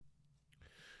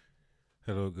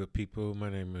Hello, good people.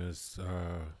 My name is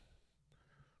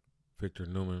Victor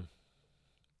Newman.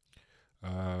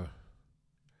 Uh,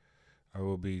 I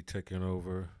will be taking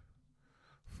over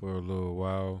for a little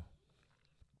while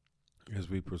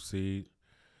as we proceed.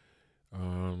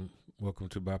 Welcome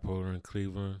to Bipolar in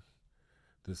Cleveland.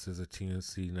 This is a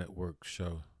TNC Network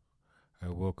show. I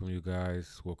welcome you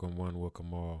guys. Welcome one,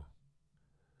 welcome all.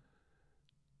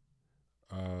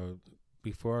 Uh,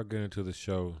 Before I get into the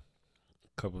show,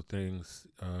 a couple things.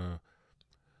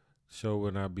 Show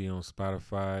will not be on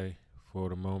Spotify for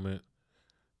the moment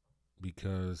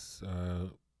because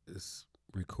it's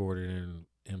recorded in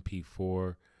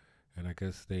MP4, and I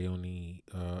guess they only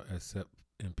accept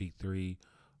MP3.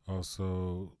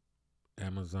 Also,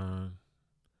 Amazon.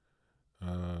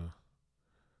 Uh,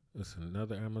 it's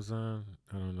another Amazon.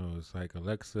 I don't know. It's like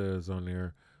Alexa is on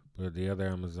there, but the other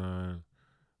Amazon,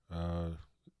 uh,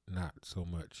 not so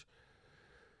much.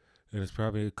 And it's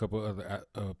probably a couple other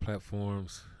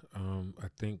platforms. I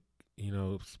think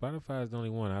Spotify is the only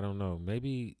one. I don't know.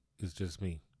 Maybe it's just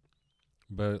me,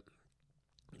 but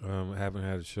I haven't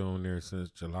had a show on there since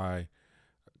July.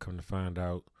 Come to find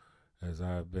out, as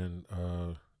I've been,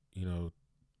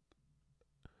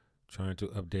 trying to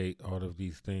update all of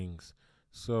these things.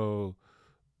 So,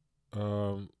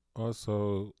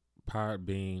 also,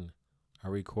 Podbean, I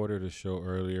recorded a show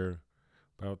earlier,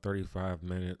 about 35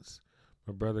 minutes.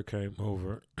 My brother came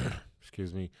over,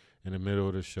 excuse me, in the middle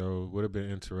of the show. Would have been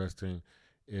interesting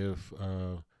if,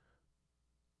 all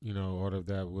of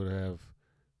that would have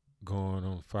gone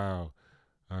on file.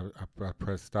 I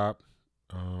pressed stop,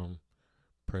 um,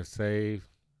 pressed save,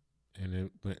 and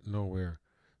it went nowhere.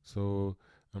 So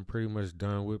I'm pretty much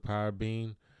done with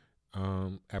Podbean.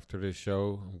 After this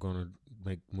show, I'm gonna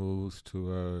make moves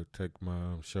to take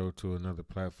my show to another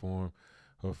platform.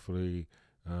 Hopefully,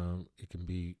 it can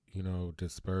be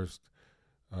dispersed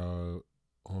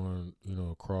on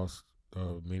across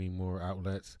many more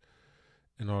outlets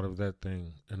and all of that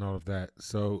thing and all of that.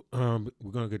 So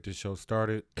we're gonna get this show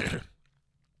started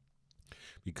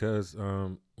because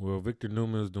Victor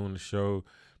Newman is doing the show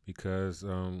because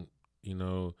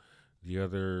the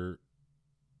other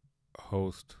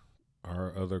host,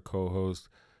 our other co-host,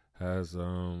 has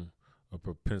a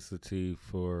propensity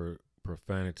for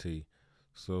profanity.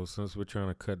 So since we're trying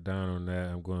to cut down on that,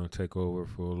 I'm going to take over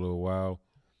for a little while.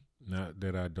 Not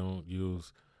that I don't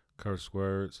use curse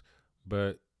words,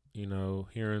 but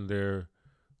here and there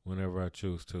whenever I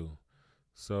choose to.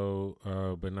 So,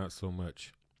 but not so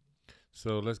much.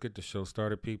 So let's get the show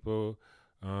started, people.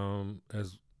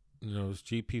 As it's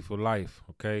GP for life,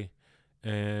 okay?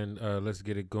 And let's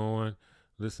get it going.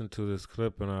 Listen to this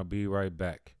clip, and I'll be right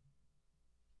back.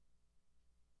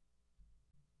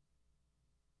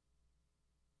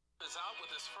 Is out with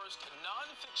his first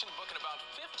non-fiction book in about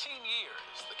 15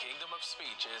 years. The Kingdom of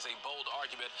Speech is a bold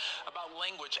argument about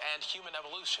language and human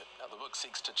evolution. Now, the book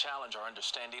seeks to challenge our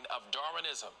understanding of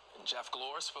Darwinism. And Jeff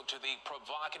Glor spoke to the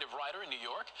provocative writer in New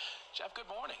York. Jeff, good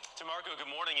morning. DeMarco,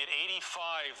 good morning. At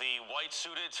 85, the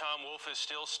white-suited Tom Wolf is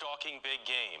still stalking big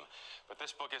game. But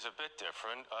this book is a bit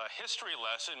different. A history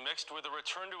lesson mixed with a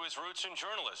return to his roots in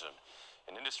journalism,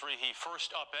 an industry he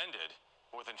first upended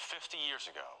more than 50 years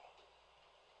ago.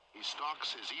 He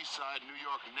stalks his East Side New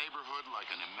York neighborhood like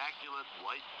an immaculate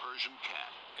white Persian cat.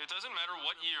 It doesn't matter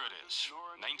what year it is.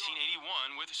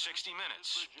 1981 with 60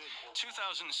 Minutes.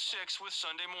 2006 with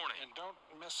Sunday Morning. And don't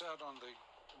miss out on the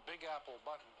Big Apple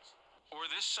buttons. Or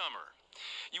this summer,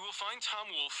 you will find Tom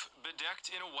Wolf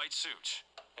bedecked in a white suit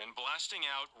and blasting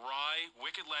out wry,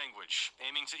 wicked language,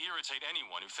 aiming to irritate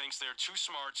anyone who thinks they're too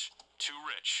smart, too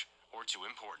rich, or too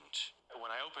important. When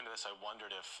I opened this, I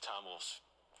wondered if Tom Wolf's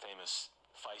famous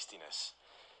feistiness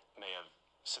may have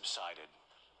subsided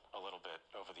a little bit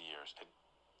over the years.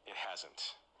 It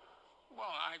hasn't. Well,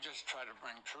 I just try to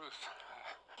bring truth.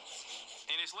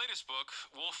 In his latest book,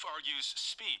 Wolf argues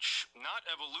speech, not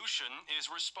evolution,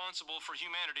 is responsible for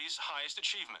humanity's highest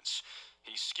achievements.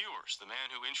 He skewers the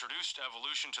man who introduced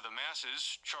evolution to the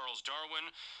masses, Charles Darwin,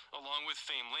 along with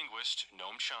famed linguist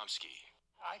Noam Chomsky.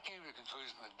 I came to the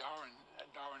conclusion that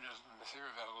Darwinism, the theory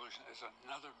of evolution, is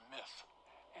another myth.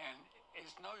 And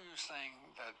it's no use saying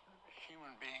that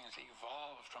human beings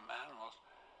evolved from animals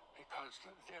because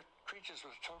they're creatures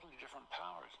with totally different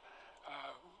powers.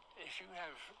 If you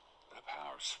have the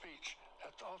power of speech,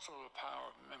 that's also the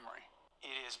power of memory.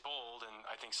 It is bold, and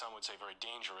I think some would say very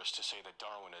dangerous, to say that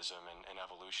Darwinism and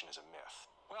evolution is a myth.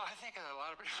 Well, I think a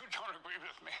lot of people don't agree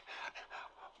with me.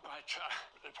 But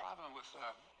the problem with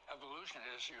evolution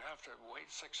is you have to wait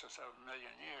 6 or 7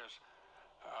 million years.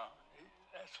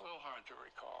 That's a little hard to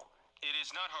recall. It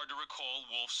is not hard to recall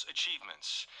Wolf's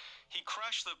achievements. He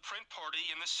crashed the print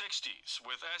party in the 60s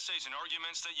with essays and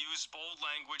arguments that used bold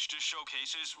language to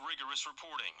showcase his rigorous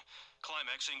reporting,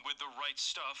 climaxing with The Right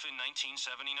Stuff in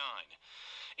 1979.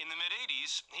 In the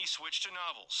mid-80s, he switched to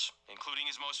novels, including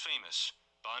his most famous,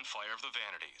 Bonfire of the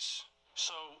Vanities.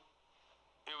 So,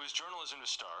 it was journalism to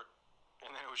start,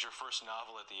 and then it was your first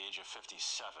novel at the age of 57.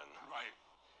 Right.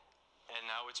 And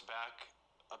now it's back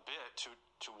a bit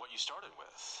to what you started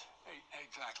with.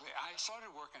 Exactly. I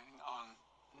started working on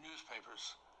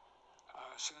newspapers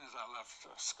as soon as I left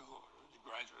school,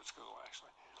 graduate school,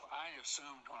 actually. I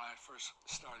assumed when I first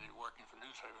started working for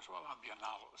newspapers, well, I'll be a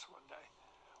novelist one day.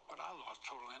 But I lost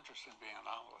total interest in being a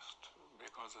novelist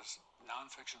because this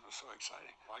nonfiction was so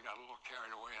exciting. I got a little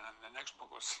carried away, and then the next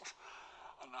book was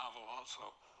a novel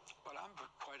also. But I'm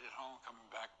quite at home coming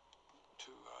back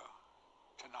to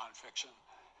nonfiction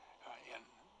in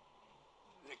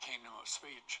the kingdom of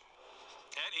speech.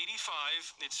 At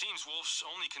 85, it seems Wolf's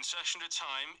only concession to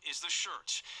time is the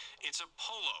shirt. It's a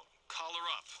polo, collar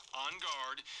up, on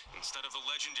guard, instead of the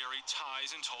legendary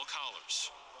ties and tall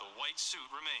collars. The white suit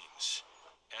remains,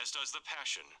 as does the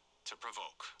passion to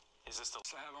provoke. Is this the...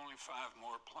 I have only 5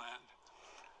 more planned.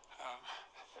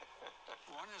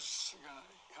 One is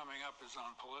coming up is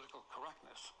on political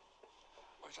correctness,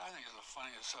 which I think is the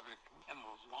funniest subject in a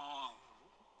long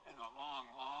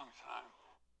time.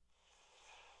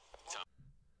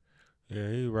 Yeah,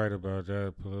 he's right about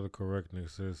that. Political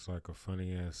correctness is like a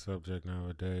funny ass subject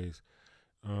nowadays.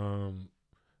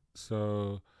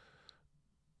 So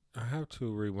I have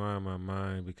to rewind my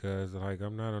mind because like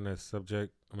I'm not on that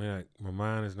subject. I mean, like my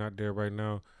mind is not there right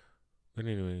now. But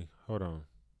anyway, hold on.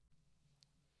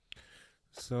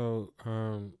 So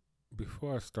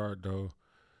before I start though,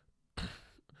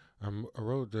 I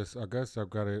wrote this. I guess I've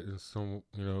got it in some,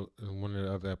 in one of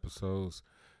the other episodes.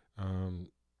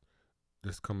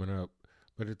 That's coming up.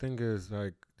 But the thing is,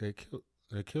 like, they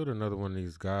killed another one of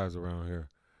these guys around here.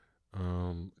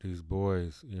 These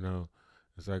boys,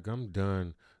 It's like I'm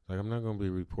done. Like I'm not gonna be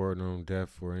reporting on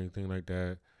death or anything like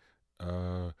that.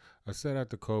 I said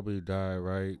after Kobe died,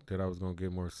 right, that I was gonna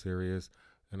get more serious,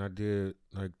 and I did,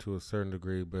 like to a certain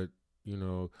degree. But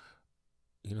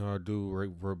I do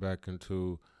revert back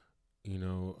into,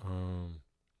 a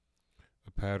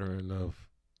pattern of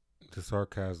the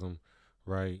sarcasm,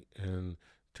 right, and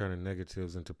turning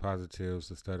negatives into positives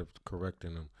instead of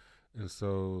correcting them. And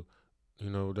so,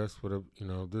 that's what,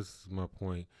 this is my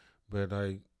point. But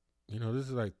this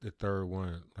is like the third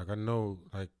one. Like I know,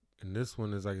 like, and this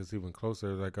one is like, it's even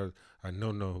closer. Like I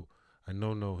know him. You know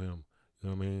what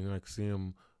I mean? Like see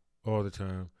him all the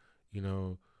time,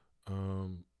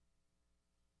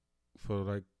 for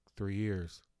like 3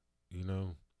 years,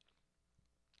 And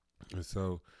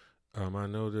so, I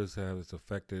know this has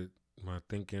affected my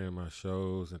thinking and my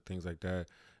shows and things like that,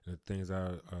 and the things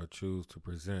I choose to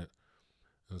present.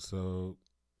 And so,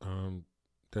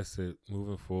 that's it.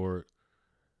 Moving forward,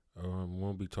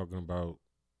 won't be talking about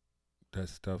that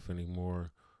stuff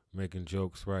anymore. Making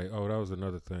jokes, right? Oh, that was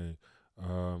another thing.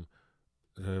 I'm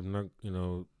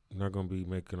not gonna be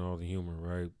making all the humor,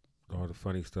 right? All the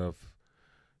funny stuff.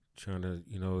 Trying to,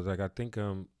 like I think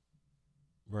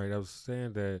right. I was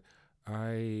saying that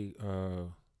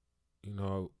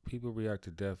people react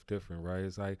to death different, right?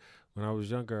 It's like when I was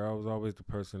younger, I was always the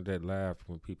person that laughed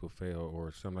when people fail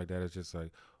or something like that. It's just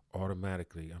like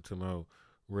automatically. I'm talking about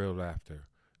real laughter.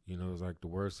 It's like the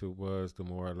worse it was, the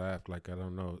more I laughed. Like I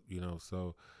don't know,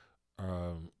 So,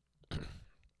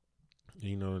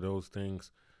 those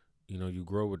things. You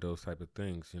grow with those type of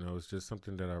things. It's just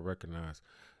something that I recognize,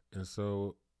 and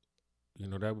so,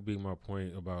 that would be my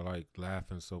point about like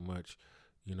laughing so much.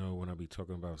 When I be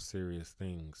talking about serious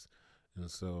things. And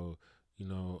so,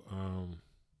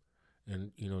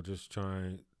 just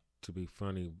trying to be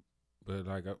funny. But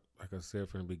like I said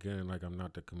from the beginning, like I'm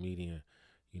not the comedian,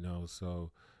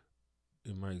 so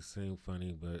it might seem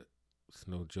funny, but it's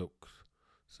no jokes.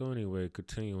 So anyway,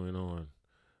 continuing on,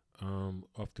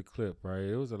 off the clip, right?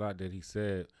 It was a lot that he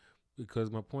said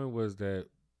because my point was that,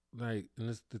 like,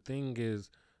 and the thing is,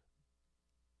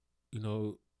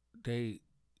 they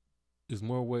is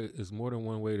more than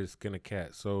one way to skin a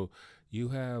cat. So you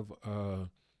have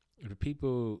the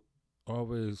people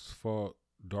always fought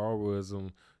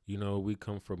Darwinism. We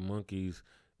come from monkeys,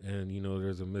 and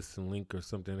there's a missing link or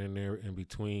something in there in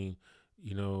between.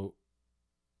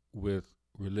 With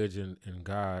religion and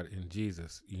God and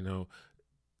Jesus.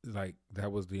 Like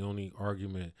that was the only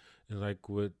argument. And like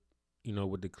what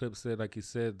the clip said, like he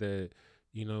said that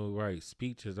right,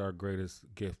 speech is our greatest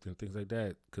gift and things like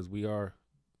that because we are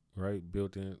right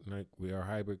built in, like we are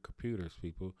hybrid computers,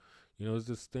 people. It's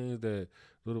just things that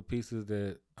little pieces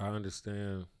that I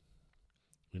understand.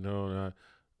 And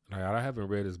I haven't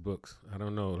read his books. I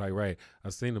don't know. Like, right,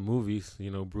 I've seen the movies.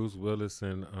 Bruce Willis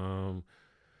and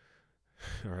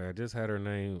all right, I just had her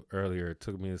name earlier. It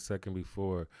took me a second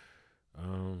before.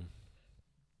 Um,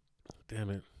 damn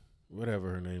it,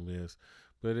 whatever her name is.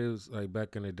 But it was like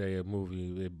back in the day, a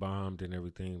movie. It bombed and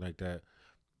everything like that.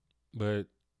 But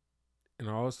and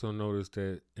I also noticed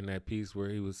that in that piece where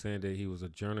he was saying that he was a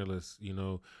journalist,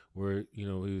 where he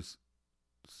was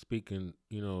speaking,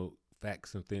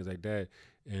 facts and things like that.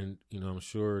 And I'm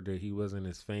sure that he wasn't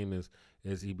as famous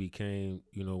as he became,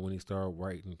 when he started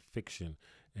writing fiction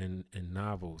and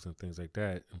novels and things like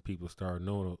that, and people started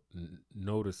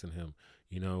noticing him,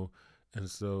 and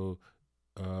so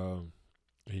um,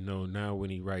 now when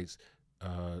he writes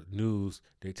news,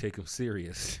 they take him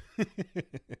serious.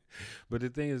 But the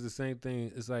thing is, the same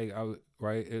thing. It's like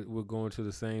right. It would go into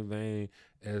the same vein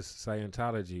as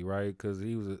Scientology, right? Because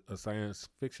he was a science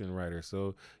fiction writer,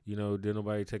 so did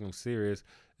nobody take him serious,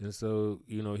 and so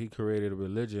he created a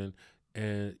religion,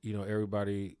 and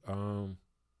everybody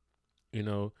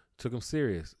took him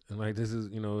serious, and like this is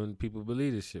and people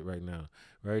believe this shit right now,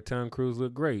 right? Tom Cruise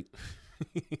looked great.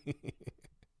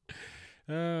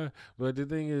 But the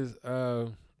thing is,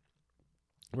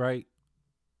 right,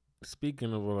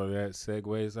 speaking of all of that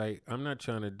segues, like I'm not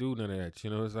trying to do none of that.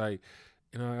 It's like,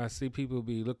 I see people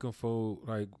be looking for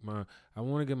like I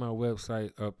want to get my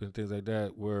website up and things like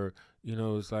that where,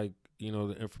 it's like,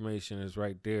 the information is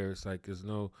right there. It's like, there's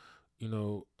no,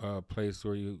 place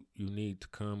where you need to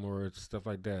come or stuff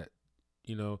like that,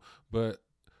 but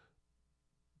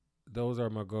those are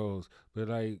my goals. But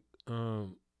like,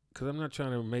 cause I'm not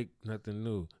trying to make nothing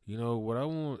new. What I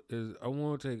want is I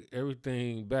want to take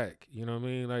everything back. You know what I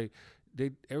mean? Like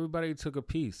everybody took a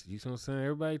piece. You know what I'm saying?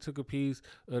 Everybody took a piece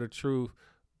of the truth,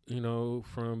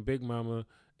 from Big Mama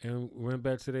and went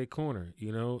back to their corner,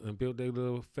 and built their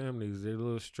little families, their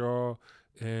little straw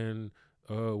and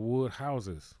wood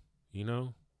houses,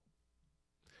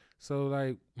 So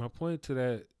like my point to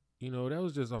that, that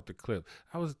was just off the clip.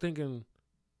 I was thinking,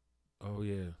 oh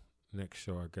yeah, next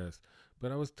show I guess.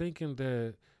 But I was thinking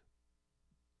that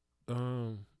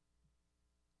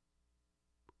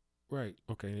right,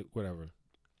 okay, whatever.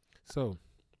 So,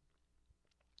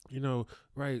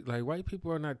 right, like white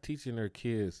people are not teaching their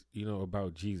kids,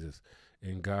 about Jesus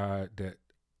and God that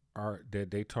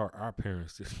they taught our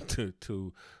parents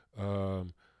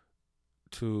um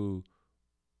to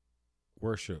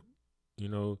worship. You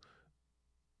know,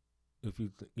 if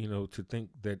to think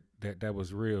that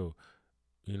was real.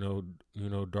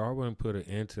 Darwin put an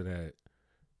end to that.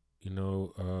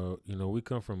 We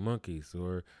come from monkeys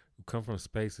or we come from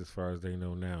space as far as they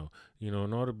know now.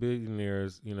 And all the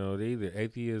billionaires, they either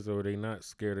atheists or they not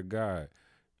scared of God.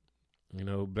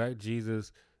 Black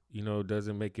Jesus,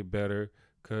 doesn't make it better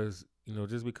because,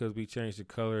 just because we change the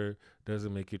color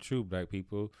doesn't make it true, black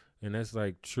people. And that's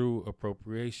like true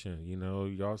appropriation.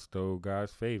 Y'all stole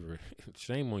God's favor.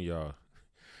 Shame on y'all.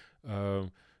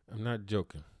 I'm not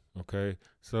joking. Okay.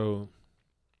 So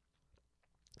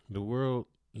the world,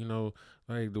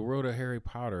 like the world of Harry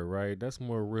Potter, right? That's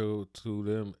more real to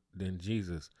them than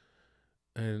Jesus.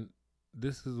 And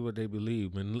this is what they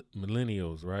believe.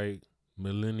 Millennials, right?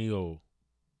 Millennial,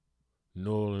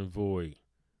 null and void.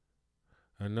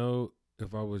 I know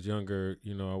if I was younger,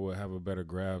 I would have a better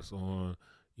grasp on,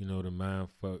 the mind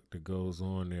fuck that goes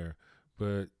on there.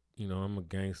 But, I'm a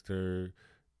gangster,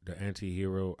 the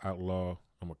anti-hero, outlaw.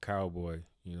 I'm a cowboy.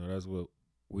 That's what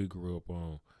we grew up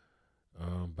on.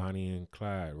 Bonnie and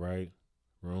Clyde, right?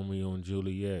 Romeo and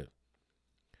Juliet,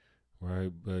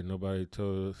 right? But nobody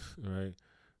told us, right?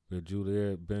 But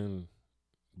Juliet been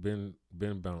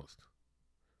bounced.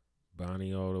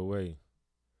 Bonnie all the way.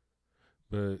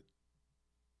 But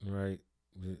right,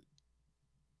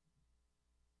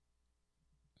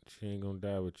 she ain't gonna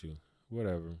die with you.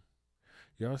 Whatever.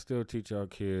 Y'all still teach y'all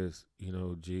kids,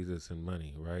 Jesus and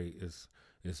money, right? It's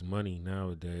money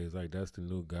nowadays. Like that's the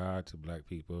new God to black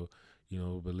people.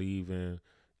 Believe in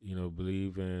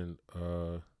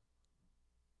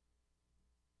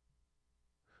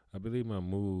I believe my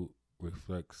mood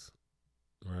reflects,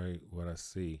 right, what I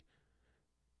see.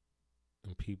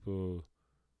 And people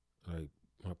like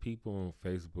my people on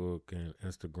Facebook and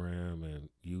Instagram and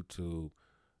YouTube,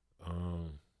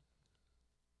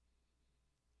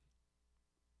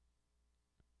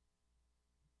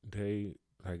 they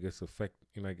like it's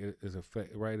it's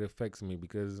affect right. It affects me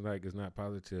because it's like it's not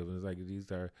positive. And it's like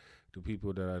these are the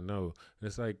people that I know. And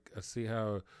it's like I see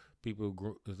how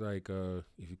people it's like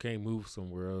if you can't move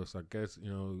somewhere else, I guess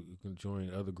you can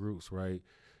join other groups, right,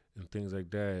 and things like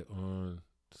that on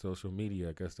social media.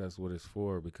 I guess that's what it's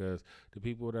for, because the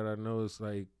people that I know, it's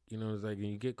like, it's like, and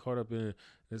you get caught up in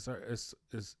it's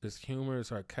humor, it's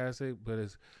sarcastic, but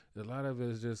it's a lot of it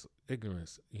is just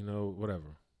ignorance,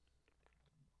 whatever.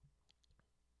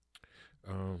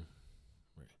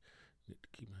 Wait, need to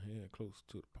keep my hand close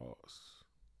to the pause.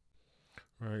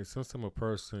 Right, since I'm a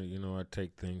person, I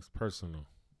take things personal.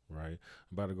 Right,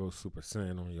 I'm about to go Super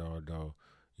Saiyan on y'all, though.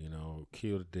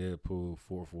 Kill the Deadpool,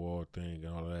 fourth wall thing,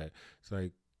 and all of that. It's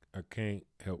like I can't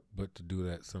help but to do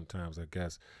that sometimes, I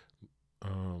guess.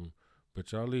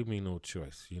 But y'all leave me no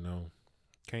choice.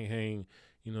 Can't hang.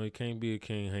 You can't be a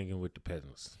king hanging with the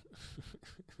peasants.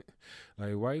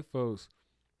 Like, white folks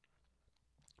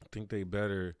think they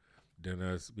better than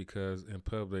us because in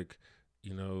public,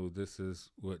 this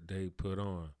is what they put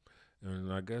on.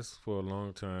 And I guess for a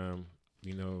long time,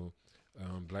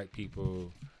 black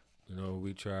people,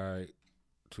 we try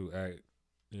to act,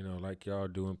 like y'all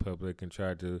do in public, and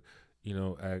try to,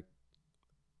 act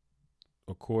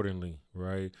accordingly,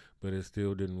 right? But it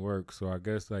still didn't work. So I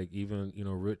guess, like, even,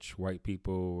 rich white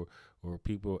people, or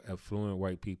people, affluent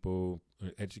white people,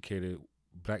 educated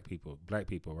black people,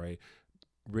 right?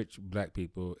 Rich black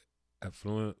people,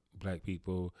 affluent black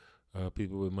people,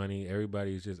 people with money,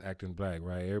 everybody's just acting black,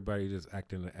 right? Everybody's just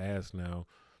acting the ass now.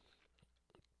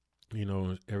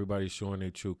 Everybody's showing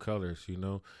their true colors,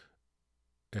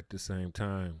 at the same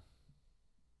time.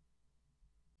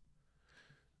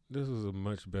 This was a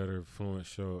much better fluent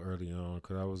show early on,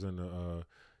 because I was in the,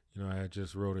 I had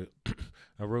just wrote it.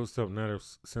 I wrote something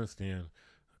else since then.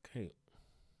 Okay,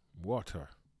 water.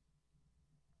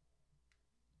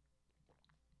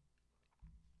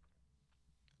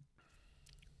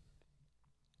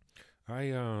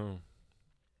 I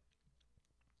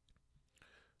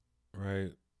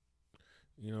right.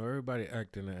 Everybody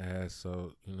acting the ass,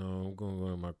 so I'm gonna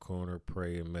go in my corner,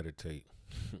 pray, and meditate.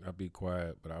 I'll be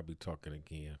quiet, but I'll be talking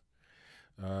again.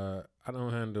 I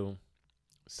don't handle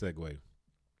segue.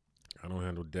 I don't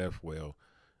handle death well.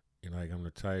 Like, I'm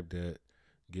the type that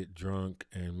get drunk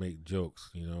and make jokes.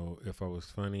 If I was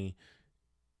funny,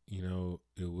 it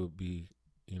would be,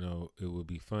 it would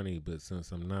be funny. But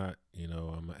since I'm not,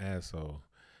 I'm an asshole.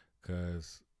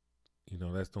 Cause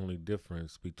that's the only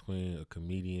difference between a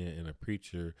comedian and a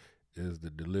preacher, is the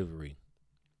delivery.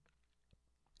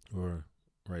 Or,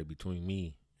 right, between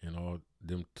me and all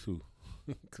them two.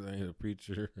 Because I ain't a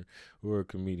preacher or a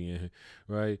comedian,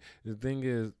 right? The thing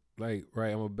is, like,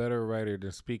 right, I'm a better writer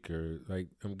than speaker. Like,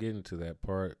 I'm getting to that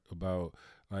part about,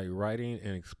 like, writing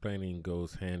and explaining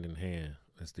goes hand in hand.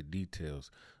 That's the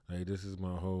details. Like, this is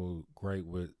my whole gripe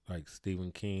with, like,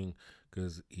 Stephen King,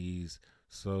 because he's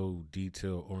so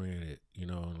detail oriented,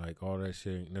 and, like, all that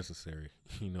shit ain't necessary,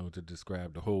 to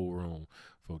describe the whole room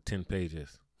for 10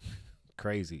 pages.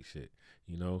 Crazy shit,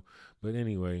 But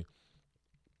anyway,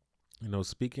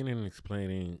 speaking and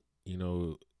explaining,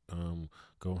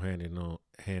 go hand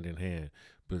in hand.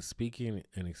 But speaking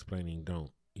and explaining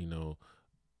don't.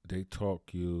 They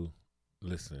talk, you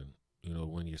listen.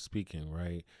 When you're speaking,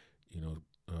 right?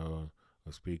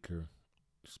 A speaker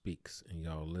speaks and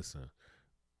y'all listen,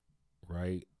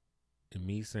 right? And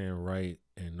me saying right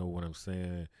and know what I'm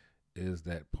saying is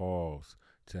that pause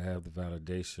to have the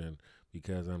validation,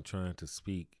 because I'm trying to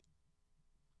speak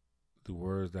the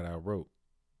words that I wrote.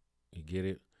 You get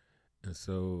it? And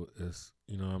so it's,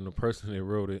 I'm the person that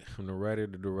wrote it. I'm the writer,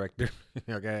 the director.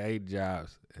 I got 8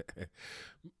 jobs.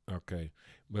 Okay.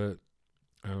 But,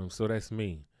 so that's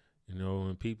me.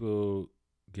 When people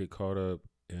get caught up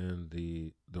in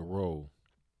the role,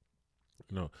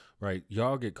 right?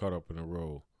 Y'all get caught up in the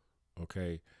role.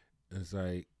 Okay. It's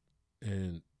like,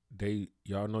 and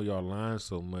y'all know y'all lines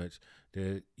so much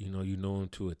that, you know them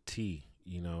to a T,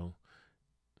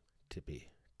 Tippy,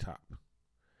 top.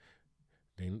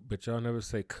 But y'all never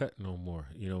say cut no more.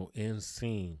 End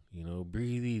scene.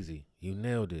 Breathe easy. You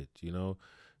nailed it.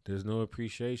 There's no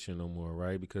appreciation no more,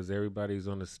 right? Because everybody's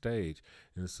on the stage,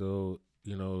 and so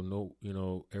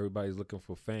everybody's looking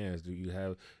for fans.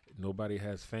 Nobody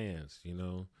has fans.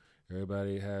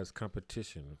 Everybody has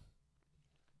competition.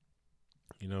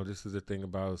 This is the thing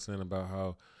about saying about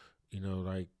how,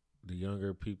 like, the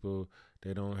younger people,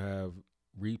 they don't have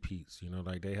repeats.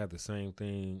 Like, they have the same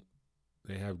thing.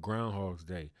 They have Groundhog's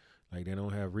Day. Like, they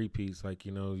don't have repeats. Like,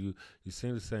 you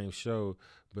see the same show,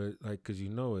 but, like, cause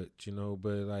it,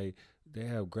 but, like, they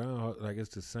have Groundhog, like, it's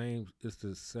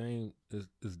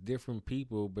different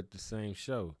people, but the same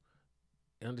show.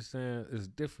 You understand? It's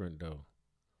different though.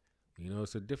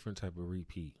 It's a different type of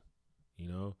repeat.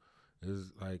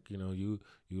 It's like, you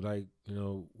like,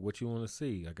 what you want to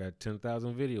see. I got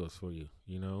 10,000 videos for you,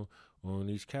 on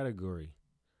each category.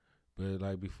 But,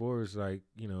 like, before, it's like,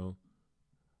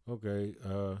 Okay,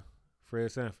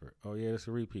 Fred Sanford. Oh yeah, it's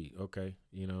a repeat. Okay,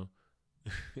 he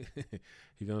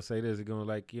gonna say this. He gonna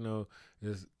like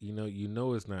it's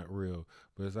it's not real,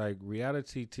 but it's like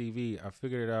reality TV. I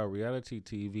figured it out. Reality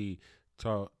TV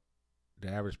taught the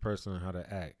average person how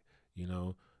to act. You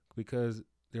know, because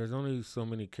there's only so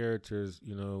many characters.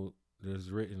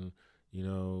 There's written.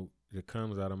 That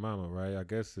comes out of Mama, right? I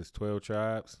guess it's 12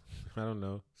 tribes. I don't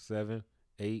know, 7,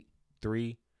 8,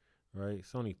 3, right?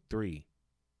 It's only three.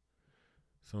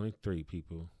 It's only three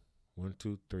people. One,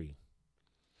 two, three.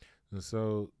 And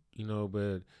so,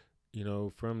 but,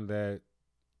 from that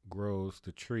grows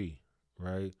the tree,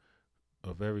 right?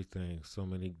 Of everything. So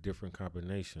many different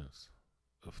combinations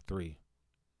of three.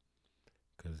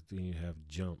 Because then you have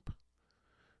jump.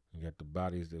 You got the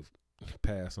bodies that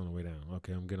pass on the way down.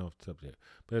 Okay, I'm getting off the subject.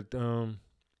 But,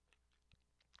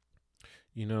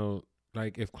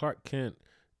 like if Clark Kent,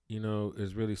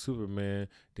 is really Superman,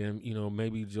 then,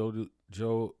 maybe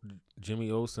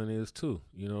Jimmy Olsen is too.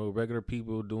 Regular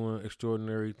people doing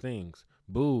extraordinary things.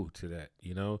 Boo to that.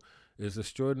 It's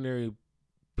extraordinary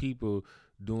people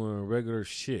doing regular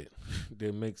shit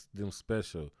that makes them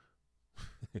special.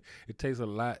 It takes a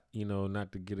lot,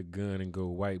 not to get a gun and go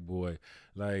white boy.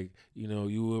 Like, you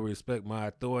will respect my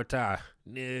authority,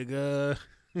 nigga.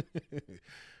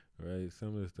 Right?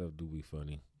 Some of the stuff do be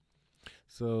funny.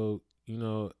 So,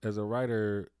 as a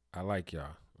writer, I like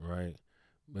y'all, right?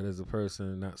 But as a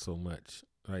person, not so much.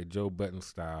 Like Joe Button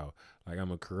style. Like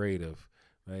I'm a creative.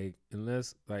 And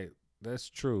that's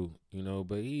true,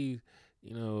 but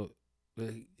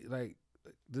like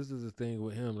this is the thing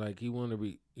with him. Like he wanna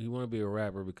be a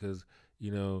rapper because,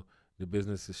 the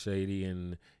business is shady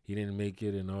and he didn't make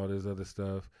it and all this other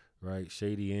stuff, right?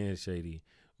 Shady and shady.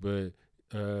 But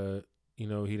he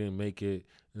didn't make it,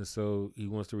 and so he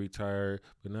wants to retire.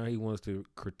 But now he wants to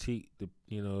critique the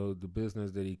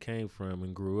business that he came from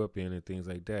and grew up in and things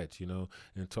like that,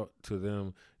 and talk to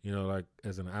them, like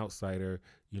as an outsider,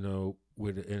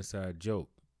 with an inside joke,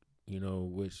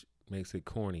 which makes it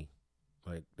corny,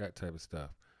 like that type of stuff.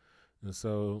 And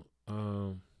so,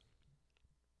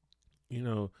 you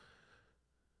know,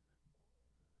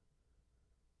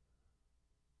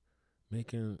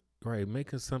 making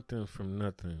something from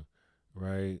nothing,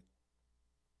 right?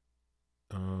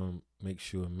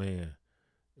 Makes you a man,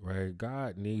 right?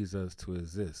 God needs us to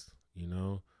exist,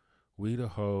 We the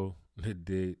hoe that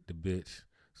dig the bitch.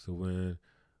 So when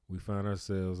we find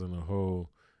ourselves in a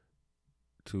hole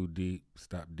too deep,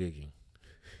 stop digging.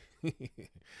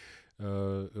 It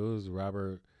was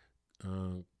Robert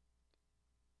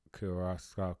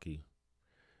Kiyosaki,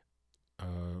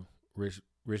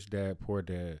 Rich Dad Poor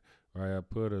Dad. Right, I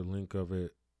put a link of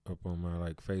it up on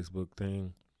my Facebook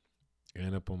thing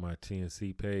and up on my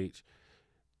TNC page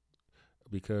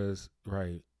because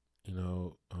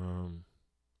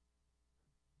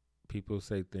people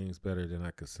say things better than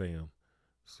I could say them.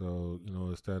 So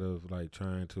instead of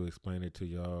trying to explain it to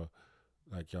y'all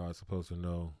like y'all are supposed to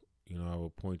know, I will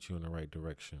point you in the right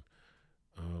direction.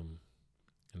 And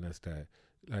that's that.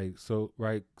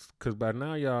 Right, because by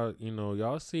now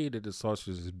y'all see that the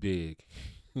sausage is big.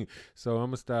 So I'm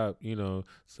gonna stop.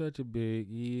 Such a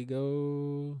big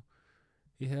ego.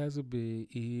 He has a big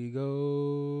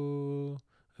ego.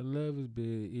 I love his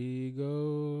big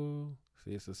ego.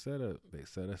 See, it's a setup. They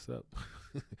set us up.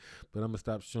 But I'm gonna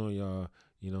stop showing y'all,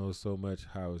 so much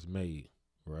how it's made,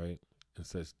 right? In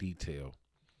such detail.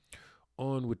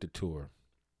 On with the tour.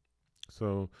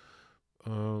 So,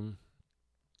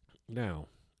 now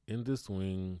in this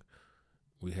wing,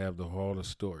 we have the Hall of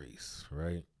Stories,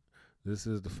 right? This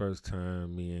is the first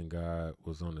time me and God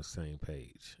was on the same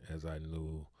page as I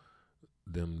knew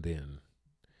them then.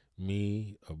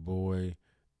 Me, a boy,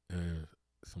 and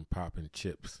some popping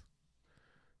chips,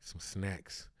 some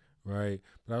snacks, right?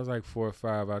 But I was like 4 or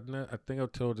 5. I think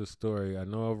I've told this story. I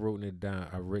know I've written it down.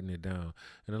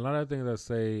 And a lot of things I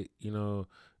say,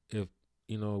 if,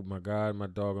 my God, my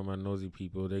dog, and my nosy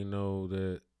people, they know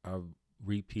that I've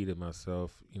repeated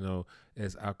myself,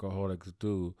 as alcoholics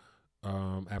do.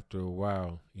 After a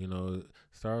while, it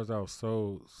starts out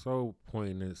so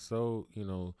poignant, so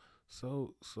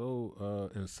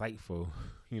insightful,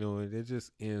 and it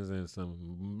just ends in some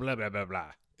blah blah blah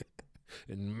blah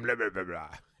and blah blah blah blah.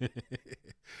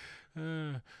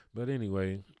 But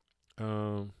anyway,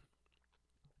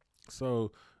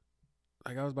 so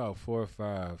I was about 4 or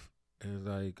 5, and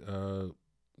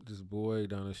this boy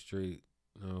down the street.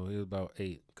 No, he was about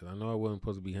 8, because I know I wasn't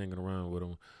supposed to be hanging around with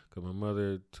him, because my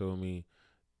mother told me,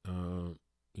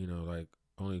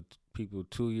 only people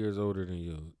 2 years older than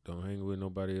you. Don't hang with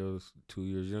nobody else 2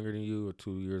 years younger than you or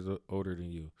 2 years older than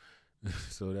you.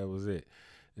 So that was it.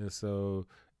 And so,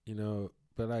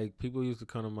 but like people used to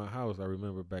come to my house. I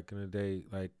remember back in the day,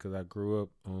 like, cause I grew up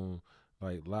on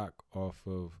like Lock off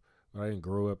of. I didn't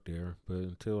grow up there, but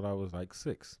until I was like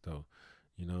 6, though,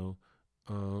 you know,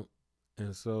 um,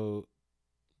 and so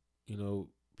you know,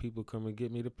 people come and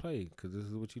get me to play because this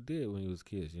is what you did when you was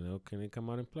kids. You know, can they come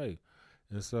out and play?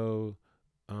 And so,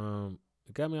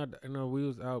 it got me out. You know, we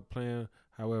was out playing.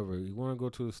 However, you want to go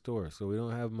to the store, so we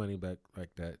don't have money back like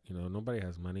that. You know, nobody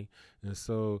has money, and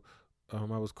so, I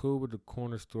was cool with the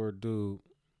corner store dude.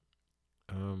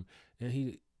 And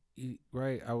he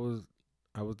right. I was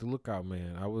the lookout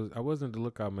man. I wasn't the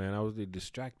lookout man. I was the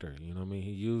distractor. You know what I mean?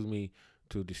 He used me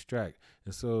to distract.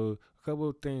 And so a couple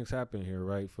of things happened here,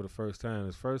 right? For the first time.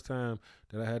 It's the first time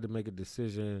that I had to make a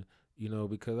decision, you know,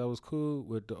 because I was cool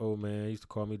with the old man. He used to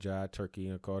call me Jai Turkey,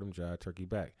 and I called him Jai Turkey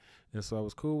back. And so I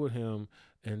was cool with him.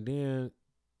 And then,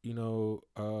 you know,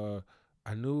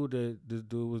 I knew that this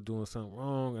dude was doing something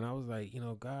wrong, and I was like, you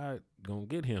know, God gonna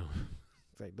get him.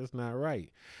 It's like, that's not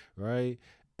right, right?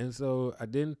 And so I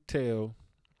didn't tell,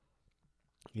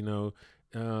 you know,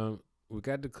 we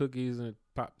got the cookies and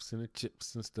pops and the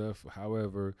chips and stuff.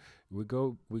 However, we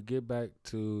get back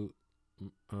to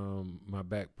my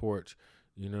back porch,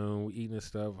 you know, we eating and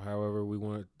stuff. However, we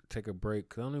want to take a break.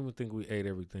 'Cause I don't even think we ate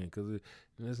everything because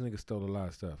this nigga stole a lot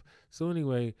of stuff. So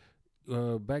anyway,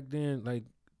 back then, like,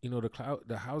 you know,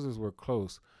 the houses were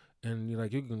close. And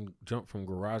like you can jump from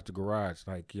garage to garage,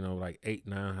 like, you know, like 8,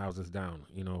 9 houses down,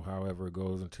 you know, however it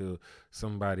goes until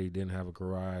somebody didn't have a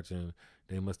garage and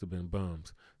they must have been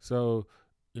bums. So,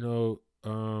 you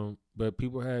know, but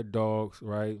people had dogs,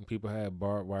 right? And people had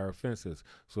barbed wire fences.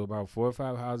 So about 4 or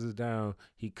 5 houses down,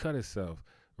 he cut himself,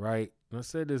 right? And I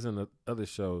said this in the other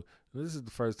show. This is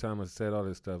the first time I said all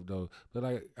this stuff though. But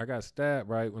like I got stabbed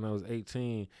right when I was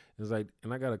 18. It's like,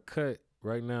 and I got a cut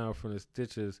right now from the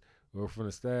stitches or from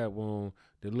the stab wound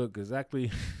that look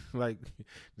exactly like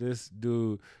this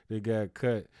dude that got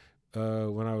cut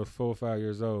when I was 4 or 5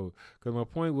 years old. Because my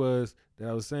point was that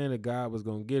I was saying that God was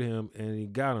going to get him, and he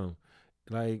got him.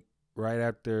 Like, right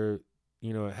after,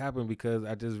 you know, it happened, because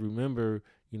I just remember,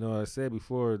 you know, I said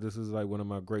before, this is like one of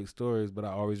my great stories, but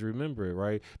I always remember it,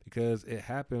 right? Because it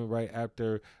happened right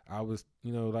after I was,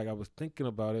 you know, like I was thinking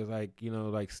about it, like, you know,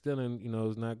 like stealing, you know,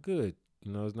 is not good.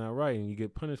 You know, it's not right, and you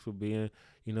get punished for being,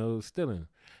 you know, stealing.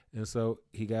 And so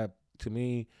he got, to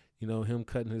me, you know, him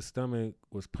cutting his stomach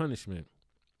was punishment.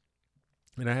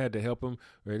 And I had to help him.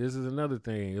 Right, this is another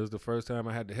thing. It was the first time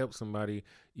I had to help somebody,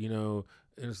 you know,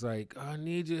 and it's like, oh, I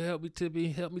need you to help me,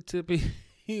 Tippy. Help me, Tippy.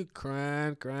 He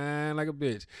crying like a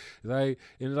bitch. Like,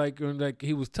 and like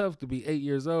he was tough to be 8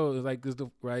 years old. It's like this,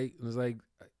 right? And it's like,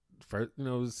 first, you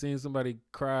know, seeing somebody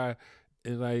cry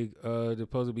and like they're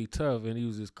supposed to be tough, and he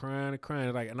was just crying and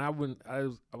crying, like, and I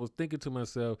was thinking to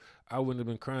myself, I wouldn't have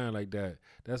been crying like that.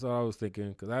 That's all I was thinking,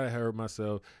 because I heard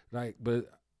myself, like, but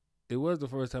it was the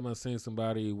first time I seen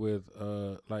somebody with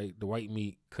like the white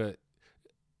meat cut,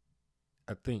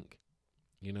 I think,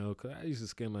 you know, because I used to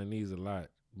skin my knees a lot,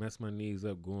 mess my knees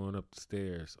up going up the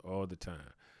stairs all the time.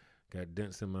 Got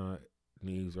dents in my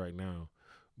knees right now,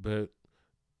 but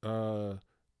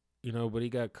you know, but he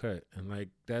got cut, and like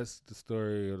that's the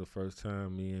story of the first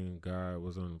time me and God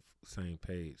was on the same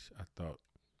page, I thought.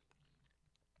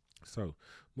 So,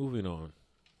 moving on.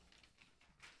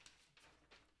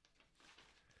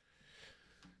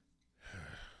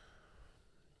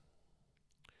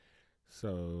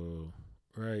 So,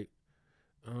 right,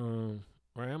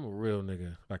 right, I'm a real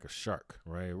nigga, like a shark,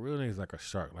 right? A real nigga's like a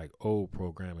shark, like old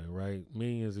programming, right?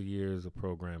 Millions of years of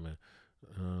programming.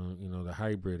 You know, the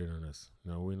hybrid in us.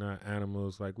 You know, we're not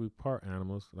animals, like we part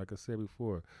animals, like I said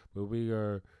before, but we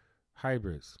are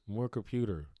hybrids, more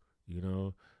computer, you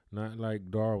know, not like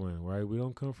Darwin, right? We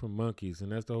don't come from monkeys,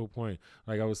 and that's the whole point.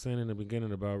 Like I was saying in the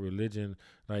beginning about religion,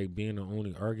 like being the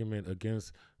only argument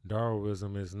against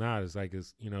Darwinism is not. It's like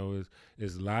it's, you know,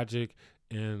 it's logic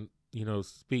and, you know,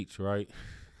 speech, right?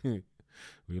 We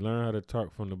learn how to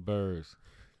talk from the birds,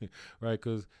 right?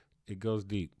 Because it goes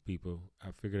deep, people.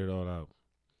 I figured it all out.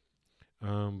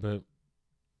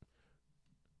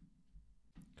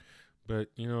 But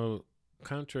you know,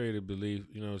 contrary to belief,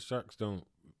 you know, sharks don't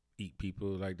eat people.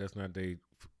 Like that's not their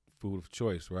food of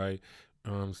choice, right?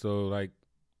 So like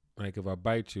if I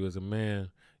bite you as a man,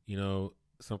 you know,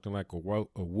 something like a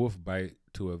wolf bite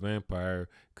to a vampire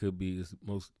could be its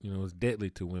most, you know, it's deadly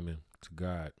to women, to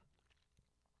God,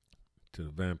 to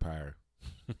the vampire.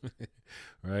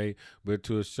 Right? But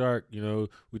to a shark, you know,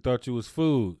 we thought you was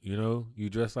food, you know, you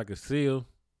dress like a seal.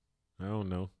 I don't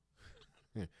know.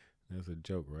 That's a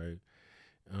joke, right?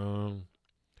 Um,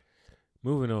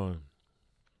 Moving on.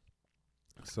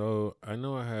 So I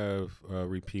know I have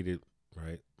repeated,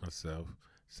 right, myself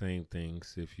same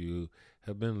things. If you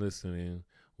have been listening,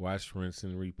 watch, rinse,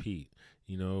 and repeat.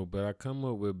 But I come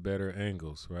up with better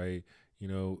angles, right?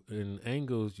 In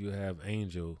angles you have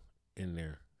angel in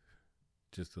there,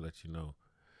 just to let you know.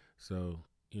 So,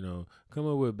 come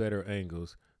up with better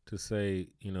angles to say,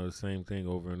 the same thing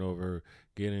over and over,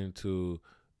 get into,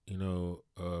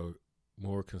 a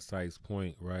more concise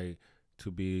point, right?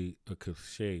 To be a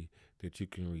cliche that you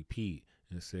can repeat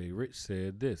and say, Rich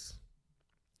said this.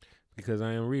 Because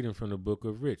I am reading from the book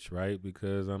of Rich, right?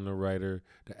 Because I'm the writer,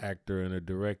 the actor, and the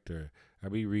director. I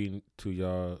be reading to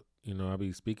y'all, I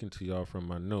be speaking to y'all from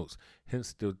my notes.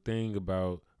 Hence the thing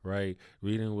about, right,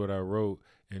 reading what I wrote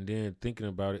and then thinking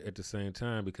about it at the same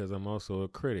time, because I'm also a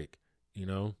critic, you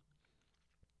know?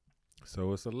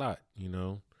 So it's a lot,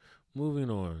 Moving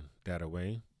on that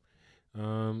away.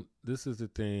 This is the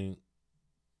thing,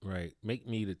 right? Make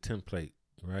me the template,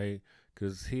 right?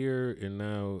 Because here and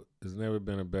now has never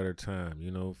been a better time.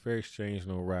 Fair exchange,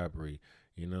 no robbery.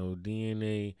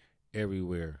 DNA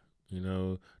everywhere.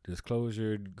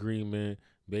 Disclosure agreement,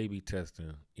 baby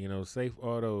testing. Safe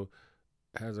Auto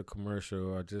has a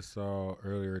commercial I just saw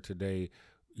earlier today.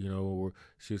 Where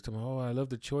she was talking, oh, I love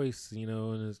the choice.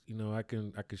 And it's, I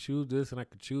could choose this and I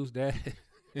could choose that.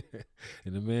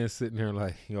 And the man sitting there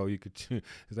like, you could choose.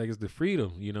 It's like it's the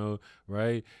freedom,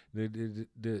 right?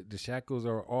 The shackles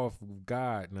are off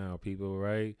God now, people,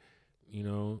 right?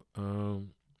 And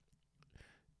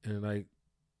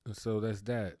so that's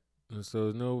that. And so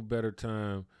there's no better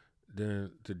time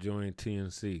than to join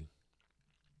TNC.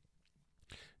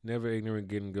 Never ignorant,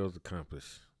 getting girls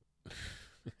accomplished.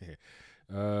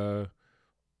 uh,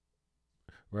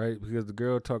 right? Because the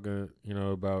girl talking,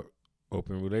 about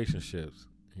open relationships.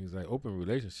 He's like, open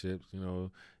relationships,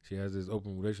 she has this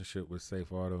open relationship with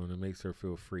Safe Auto and it makes her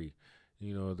feel free.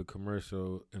 The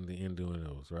commercial and the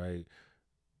innuendos, right?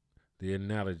 The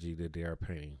analogy that they are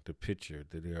painting, the picture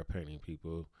that they are painting,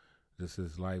 people. This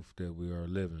is life that we are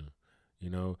living.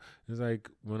 It's like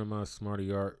one of my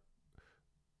smarty art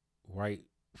white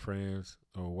friends,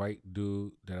 or white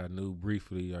dude that I knew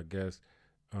briefly, I guess,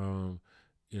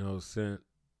 sent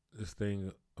this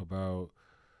thing about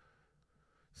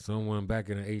someone back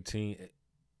in the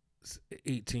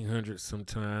 1800s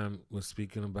sometime was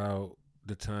speaking about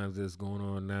the times that's going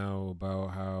on now,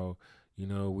 about how,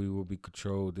 we will be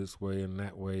controlled this way and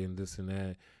that way and this and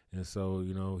that. And so,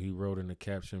 he wrote in the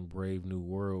caption, Brave New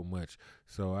World much.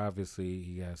 So obviously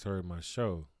he has heard my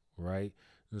show, right?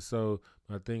 And so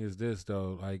my thing is this,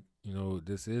 though, like,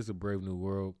 this is a brave new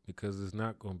world because it's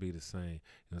not going to be the same. You know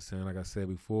what I'm saying? Like I said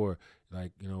before,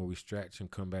 like, we stretch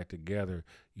and come back together,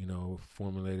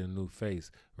 formulate a new face,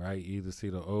 right? You either see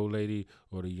the old lady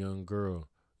or the young girl,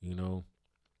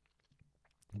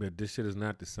 But this shit is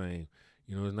not the same.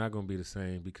 It's not going to be the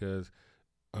same because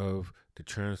of the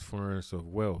transference of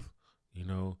wealth,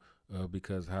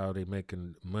 because how they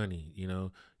making money,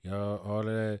 y'all, all of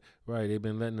that, right? They've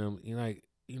been letting them, an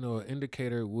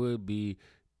indicator would be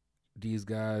these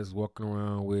guys walking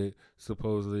around with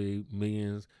supposedly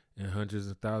millions and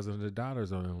hundreds of thousands of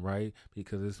dollars on them, right?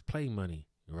 Because it's play money,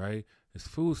 right? It's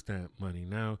food stamp money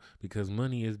now because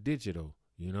money is digital,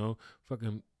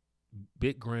 Fucking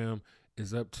Bitgram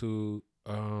is up to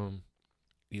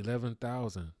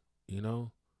 11,000,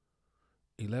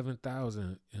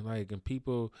 11,000, and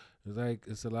people,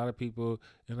 it's a lot of people,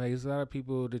 and it's a lot of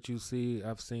people that you see.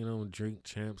 I've seen on Drink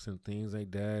Champs and things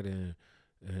like that, and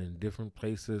different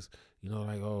places, they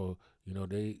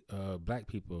black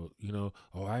people,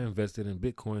 oh, I invested in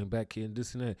Bitcoin back in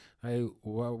this and that. Hey,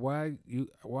 why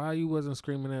you wasn't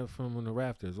screaming that from the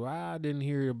rafters? Why I didn't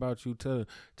hear about you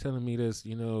telling me this,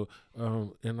 and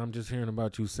I'm just hearing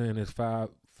about you saying this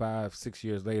 5-6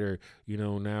 years later,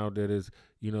 now that it's,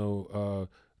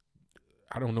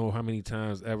 I don't know how many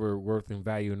times ever worth in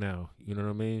value now. You know what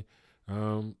I mean?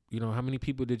 How many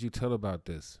people did you tell about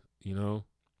this?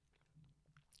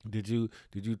 Did you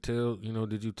tell,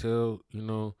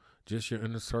 just your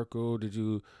inner circle? Did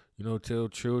you, tell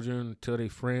children, tell their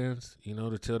friends,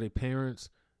 to tell their parents,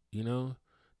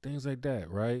 things like that,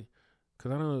 right?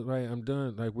 Because I know, right, I'm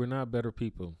done. Like, we're not better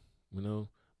people,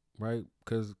 right?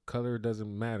 Because color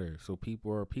doesn't matter. So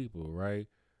people are people, right?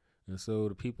 And so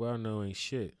the people I know ain't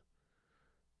shit.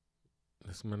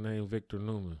 That's my name, Victor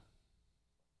Newman.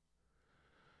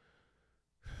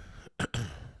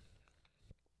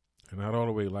 And not all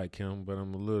the way like him, but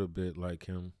I'm a little bit like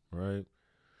him, right?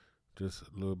 Just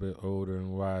a little bit older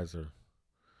and wiser.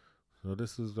 So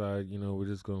this is like, we're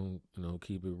just going to,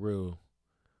 keep it real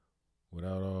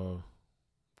without all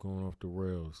going off the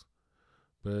rails.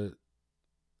 But,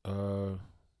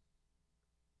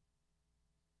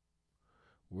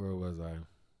 where was I?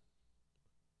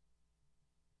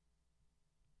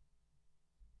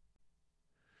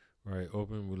 right?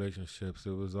 Open relationships.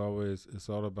 It's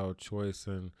all about choice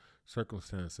and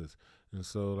circumstances. And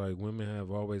so, like, women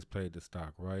have always played the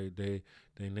stock, right? They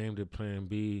named it Plan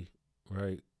B,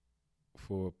 right,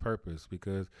 for a purpose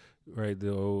because, right,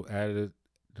 the old added.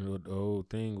 The old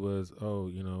thing was, oh,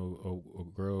 a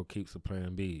girl keeps a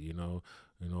plan B, and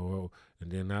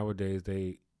then nowadays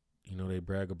they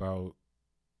brag about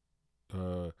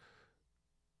uh,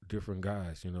 different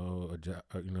guys,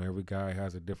 every guy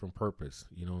has a different purpose,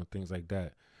 and things like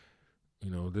that.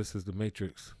 This is the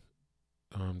matrix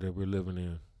that we're living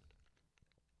in.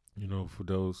 For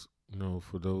those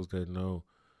that know,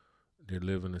 they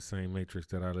live in the same matrix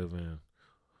that I live in,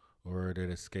 or that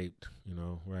escaped.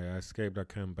 Right? I escaped, I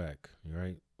come back.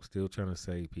 Right? Still trying to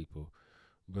save people,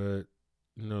 but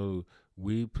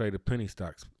we play the penny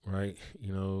stocks, right?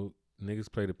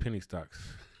 Niggas play the penny stocks.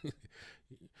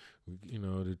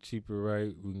 The cheaper,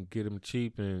 right? We can get them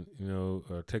cheap and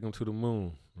take them to the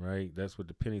moon, right? That's what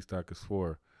the penny stock is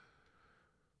for.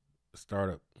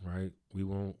 Startup, right? We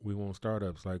want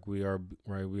startups like we are,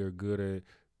 right? We are good at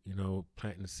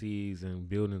planting seeds and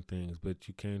building things, but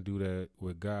you can't do that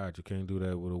with God. You can't do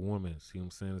that with a woman. See what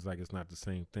I'm saying? It's like it's not the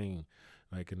same thing.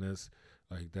 Like, and that's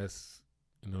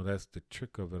the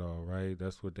trick of it all, right?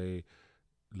 That's what they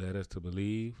led us to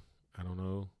believe. I don't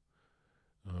know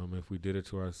if we did it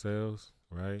to ourselves,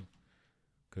 right?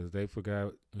 Because they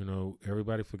forgot,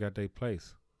 everybody forgot their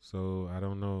place. So I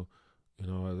don't know, I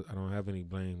don't have any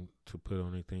blame to put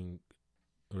on anything.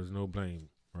 There's no blame,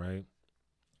 right?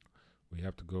 We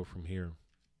have to go from here,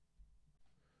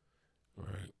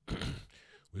 right?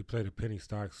 We play the penny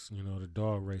stocks, the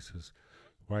dog races.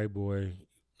 White boy,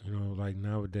 like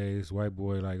nowadays, white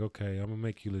boy, like, okay, I'm gonna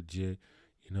make you legit.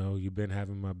 You've been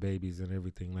having my babies and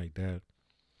everything like that.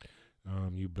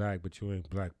 You black, but you ain't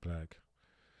black.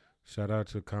 Shout out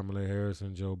to Kamala Harris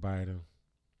and Joe Biden.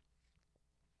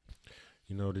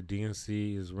 The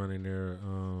DNC is running their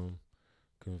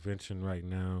convention right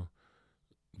now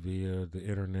via the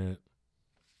internet.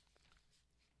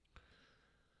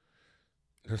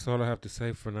 That's all I have to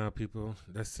say for now, people.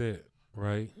 That's it,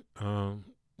 right? Who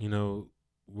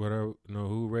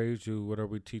raised you? What are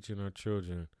we teaching our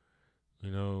children?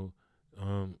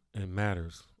 It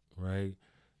matters, right?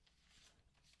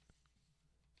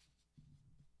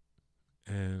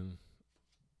 And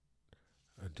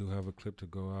I do have a clip to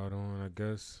go out on, I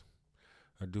guess.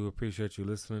 I do appreciate you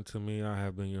listening to me. I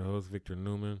have been your host, Victor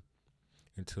Newman.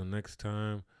 Until next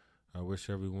time, I wish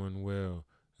everyone well.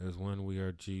 As one, we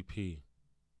are GP.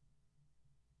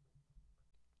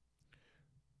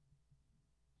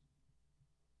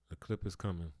 The clip is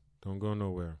coming. Don't go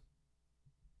nowhere.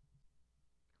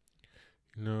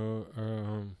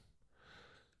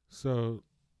 So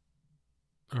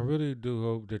I really do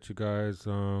hope that you guys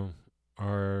are,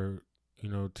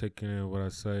 taking in what I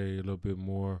say a little bit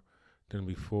more than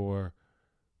before.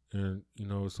 And,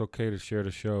 it's okay to share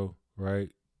the show,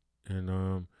 right?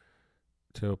 And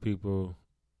tell people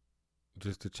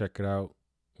just to check it out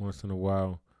once in a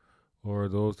while. Or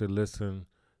those that listen,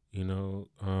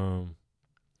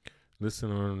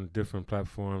 listen on different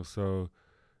platforms so,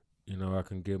 I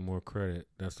can get more credit.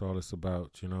 That's all it's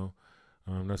about,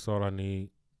 That's all I need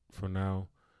for now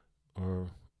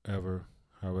or ever,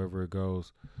 however it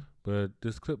goes. But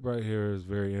this clip right here is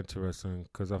very interesting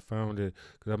because I found it,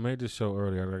 because I made this show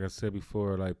earlier. Like I said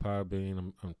before, like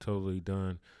Podbean, I'm totally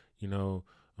done,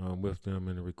 with them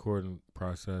in the recording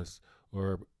process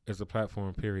or as a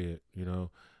platform, period,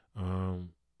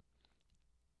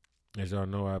 As y'all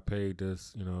know, I paid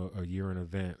this, a year in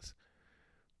advance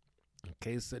in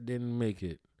case I didn't make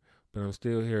it, but I'm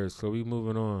still here. So we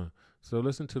moving on. So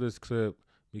listen to this clip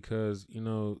because,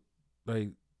 like,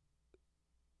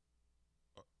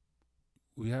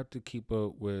 we have to keep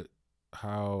up with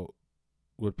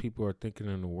what people are thinking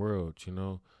in the world,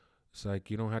 It's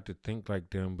like you don't have to think like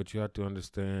them, but you have to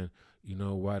understand,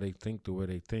 why they think the way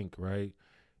they think, right?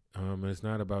 It's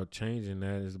not about changing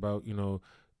that. It's about,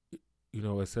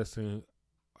 assessing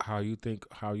how you think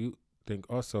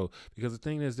also. Because the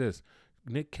thing is this,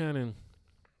 Nick Cannon,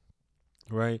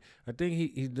 right? I think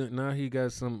he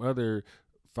got some other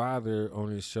father on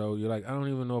his show. You're like, I don't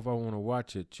even know if I want to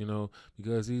watch it,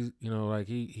 because he's, like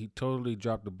he totally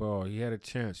dropped the ball. He had a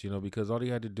chance, because all he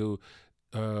had to do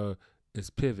is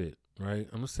pivot, right?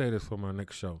 I'm gonna say this for my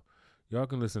next show. Y'all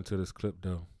can listen to this clip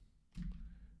though.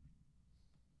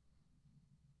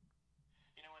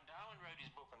 When Darwin wrote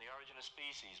his book on the origin of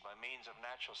species by means of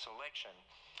natural selection,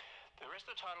 the rest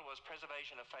of the title was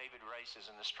Preservation of Favored Races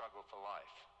in the Struggle for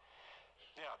Life.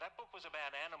 Yeah, that book was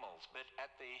about animals, but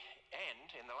at the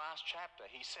end, in the last chapter,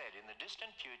 he said, in the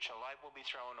distant future, light will be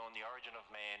thrown on the origin of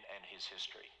man and his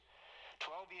history.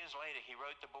 12 years later, he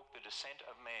wrote the book, The Descent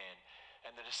of Man.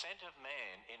 And The Descent of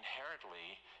Man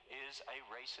inherently is a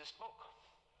racist book.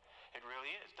 It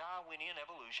really is. Darwinian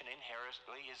evolution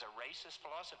inherently is a racist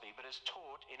philosophy, but is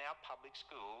taught in our public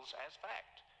schools as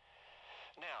fact.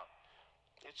 Now,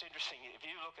 it's interesting, if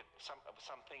you look at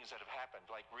some things that have happened,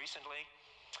 like recently,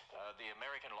 the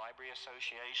American Library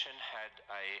Association had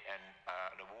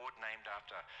an award named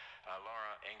after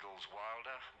Laura Ingalls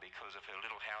Wilder because of her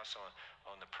Little House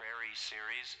on the Prairie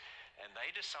series. And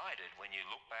they decided, when you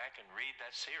look back and read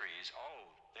that series,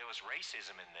 there was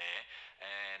racism in there,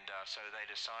 and so they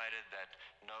decided that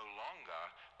no longer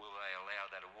will they allow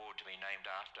that award to be named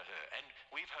after her. And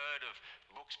we've heard of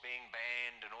books being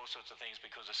banned and all sorts of things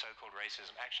because of so-called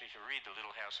racism. Actually, if you read The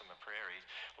Little House on the Prairie,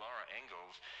 Laura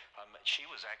Ingalls, she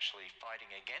was actually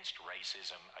fighting against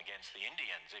racism against the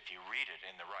Indians, if you read it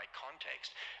in the right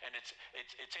context. And it's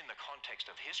in the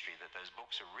context of history that those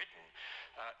books are written.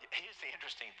 Here's the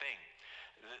interesting thing.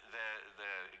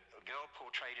 The girl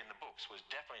portrayed in the books was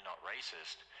definitely not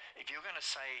racist. If you're going to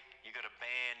say you're going to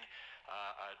ban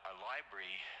a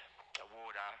library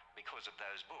award because of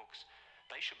those books,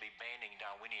 they should be banning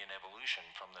Darwinian evolution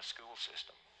from the school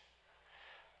system.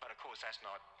 But of course, that's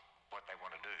not what they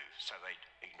want to do, so they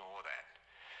ignore that.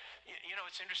 You know,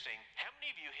 it's interesting. How many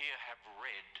of you here have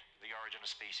read The Origin of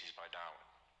Species by Darwin?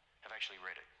 Have actually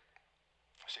read it?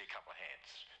 I see a couple of hands,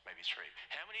 maybe three.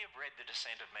 How many have read The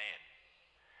Descent of Man?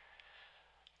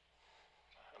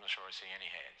 I'm not sure I see any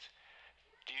hands.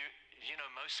 Do you know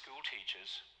most school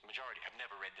teachers, majority, have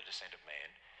never read The Descent of Man?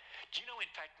 Do you know,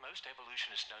 in fact, most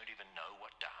evolutionists don't even know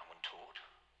what Darwin taught?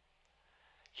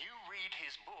 You read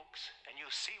his books and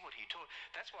you'll see what he taught.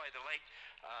 That's why the late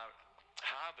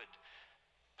Harvard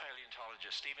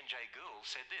paleontologist Stephen Jay Gould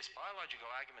said this: biological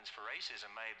arguments for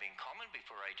racism may have been common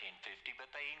before 1850,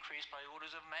 but they increased by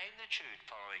orders of magnitude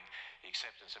following the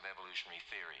acceptance of evolutionary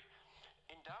theory.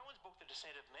 In Darwin's book, The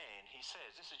Descent of Man, he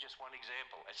says, this is just one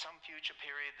example, at some future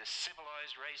period, the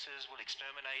civilized races will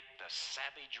exterminate the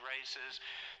savage races.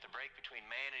 The break between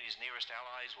man and his nearest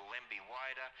allies will then be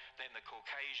wider than the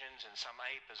Caucasians and some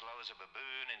ape as low as a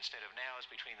baboon, instead of now as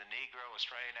between the Negro,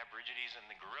 Australian Aborigines, and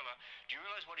the gorilla. Do you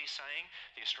realize what he's saying?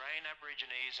 The Australian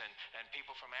Aborigines and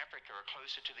people from Africa are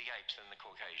closer to the apes than the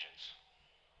Caucasians.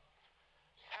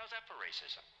 How's that for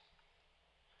racism?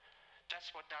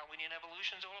 That's what Darwinian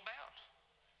evolution is all about.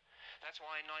 That's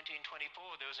why in 1924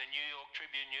 there was a New York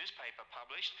Tribune newspaper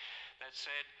published that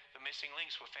said the missing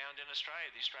links were found in Australia,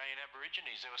 the Australian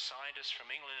Aborigines. There were scientists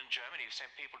from England and Germany who sent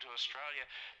people to Australia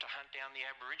to hunt down the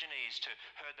Aborigines, to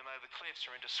herd them over cliffs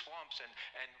or into swamps,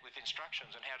 and with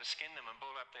instructions on how to skin them and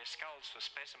boil up their skulls for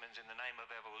specimens in the name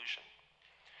of evolution.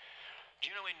 Do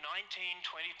you know, in 1925,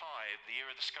 the year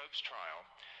of the Scopes trial,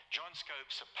 John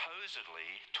Scopes supposedly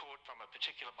taught from a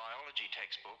particular biology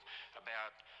textbook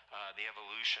about the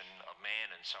evolution of man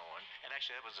and so on, and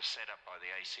actually that was a setup by the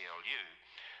ACLU.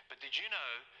 But did you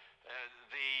know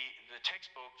the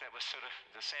textbook that was sort of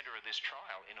the center of this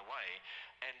trial in a way,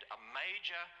 and a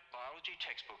major biology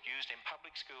textbook used in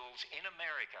public schools in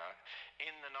America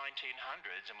in the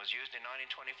 1900s and was used in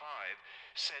 1925,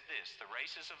 said this: the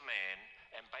races of man,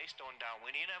 and based on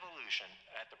Darwinian evolution,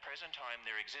 at the present time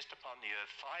there exist upon the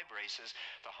earth 5 races,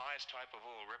 the highest type of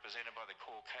all represented by the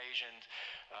Caucasians,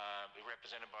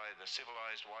 represented by the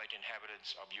civilized white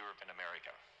inhabitants of Europe and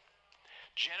America.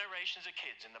 Generations of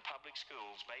kids in the public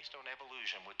schools, based on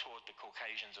evolution, were taught the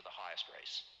Caucasians are the highest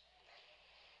race.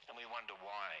 And we wonder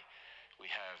why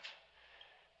we have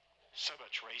so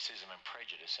much racism and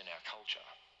prejudice in our culture.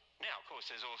 Now, of course,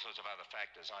 there's all sorts of other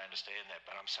factors, I understand that,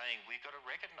 but I'm saying we've got to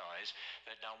recognize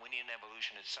that Darwinian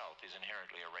evolution itself is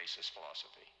inherently a racist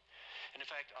philosophy. And in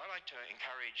fact, I like to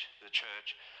encourage the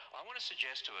church. I want to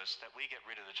suggest to us that we get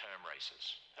rid of the term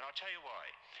races. And I'll tell you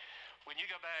why. When you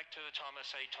go back to Thomas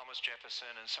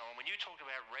Jefferson and so on, when you talked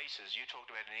about races, you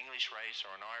talked about an English race or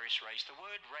an Irish race. The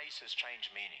word race has changed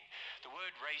meaning. The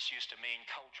word race used to mean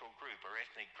cultural group or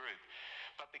ethnic group.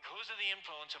 But because of the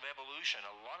influence of evolution,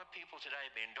 a lot of people today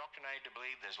have been indoctrinated to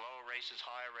believe there's lower races,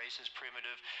 higher races,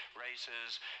 primitive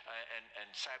races, and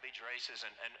savage races,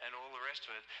 and all the rest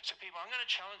of it. So people, I'm going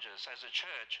to challenge us as a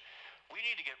church. We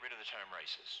need to get rid of the term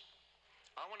races.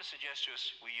 I want to suggest to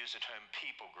us we use the term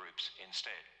people groups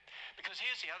instead. Because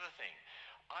here's the other thing.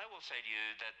 I will say to you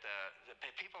that the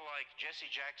people like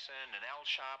Jesse Jackson and Al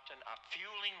Sharpton are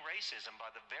fueling racism by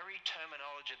the very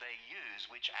terminology they use,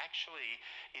 which actually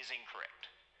is incorrect.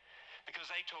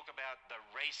 Because they talk about the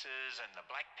races and the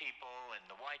black people and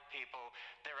the white people.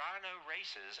 There are no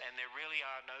races, and there really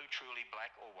are no truly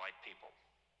black or white people.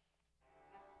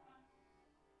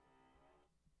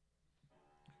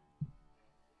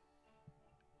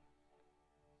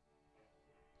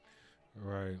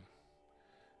 Right.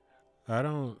 I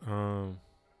don't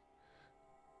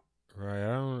right.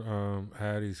 I don't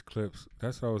have these clips.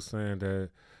 That's what I was saying, that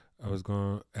I was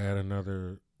gonna add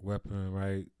another weapon,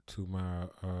 right, to my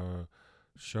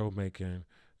show making,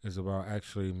 is about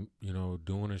actually,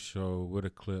 doing a show with a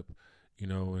clip,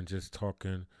 and just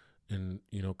talking and,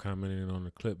 commenting on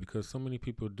the clip, because so many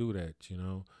people do that.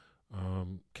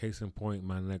 Case in point,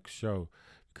 my next show,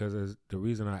 because as the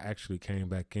reason I actually came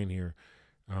back in here,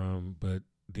 but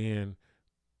then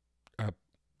I,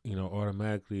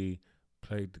 automatically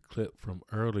played the clip from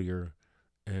earlier,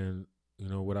 and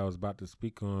what I was about to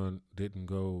speak on didn't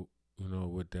go,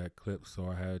 with that clip, so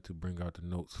I had to bring out the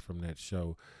notes from that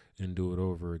show and do it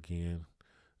over again.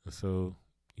 And so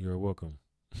you're welcome.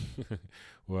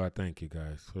 Well, I thank you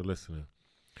guys for listening.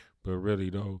 But really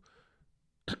though,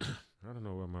 I don't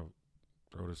know why my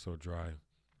throat is so dry.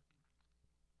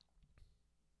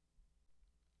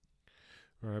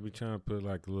 Right, I be trying to put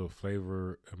like a little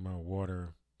flavor in my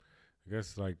water. I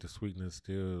guess like the sweetness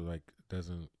still like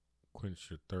doesn't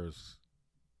quench your thirst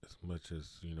as much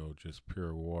as just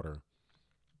pure water.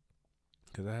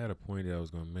 Because I had a point that I was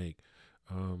gonna make,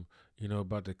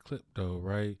 about the clip though,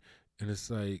 right? And it's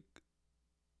like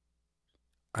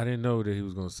I didn't know that he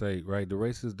was gonna say, right, the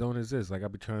races don't exist. Like I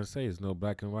be trying to say, it's no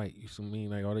black and white. You see what I mean?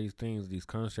 Like all these things, these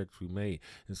constructs we made.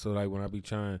 And so like when I be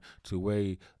trying to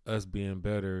weigh us being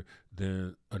better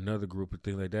than another group of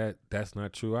things like that, that's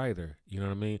not true either. You know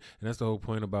what I mean? And that's the whole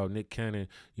point about Nick Cannon,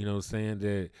 saying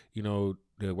that,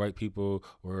 that white people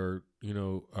or,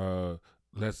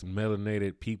 less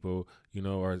melanated people,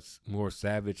 are more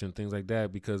savage and things like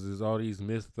that, because there's all these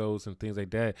mythos and things like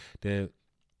that that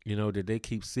they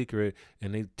keep secret,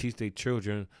 and they teach their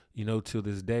children, to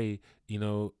this day,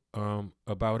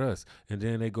 about us. And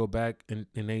then they go back and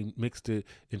they mixed it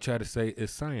and try to say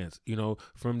it's science,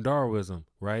 from Darwinism,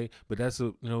 right? But that's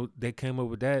they came up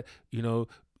with that,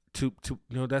 to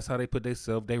that's how they put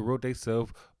themselves. They wrote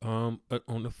themselves on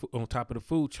top of the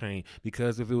food chain,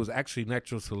 because if it was actually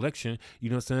natural selection,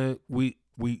 what I'm saying, we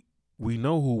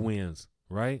know who wins,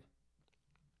 right?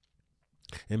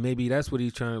 And maybe that's what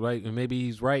he's trying to write, and maybe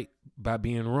he's right by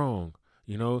being wrong,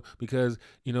 because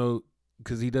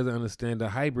because he doesn't understand the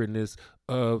hybridness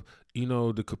of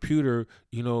the computer,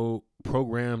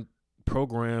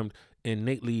 programmed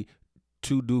innately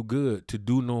to do good, to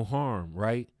do no harm,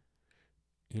 right?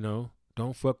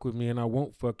 Don't fuck with me and I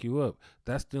won't fuck you up.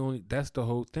 That's the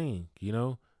whole thing,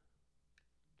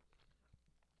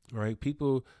 right?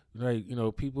 People, like,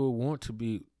 people want to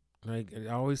be, like,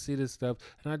 I always see this stuff,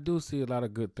 and I do see a lot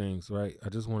of good things, right? I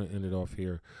just want to end it off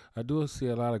here. I do see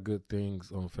a lot of good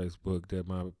things on Facebook that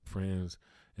my friends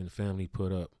and family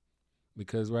put up,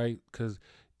 because, right? Because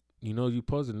you're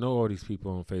supposed to know all these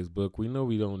people on Facebook. We know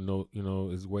we don't know,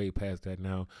 it's way past that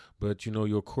now. But,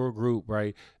 your core group,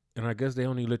 right? And I guess they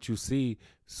only let you see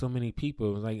so many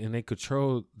people, like, and they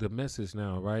control the message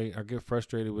now, right? I get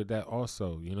frustrated with that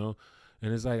also, And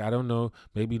it's like, I don't know,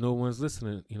 maybe no one's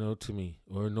listening, to me,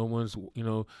 or no one's, I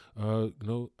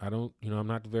don't, I'm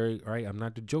not the very, right, I'm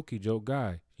not the jokey joke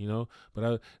guy, but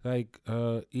I, like,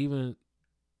 even,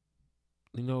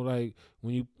 like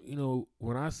when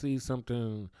when I see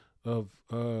something of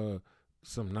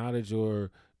some knowledge,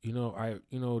 or I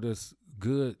this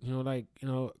good, like,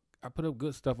 I put up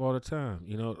good stuff all the time.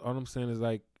 All I'm saying is,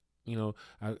 like,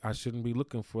 I shouldn't be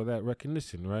looking for that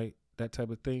recognition, right? That type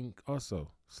of thing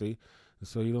also. See? And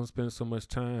so you don't spend so much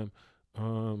time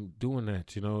doing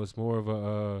that. It's more of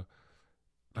a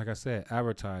like I said,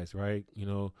 advertise, right?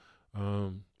 You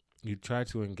try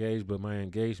to engage, but my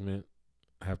engagement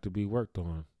have to be worked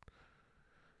on.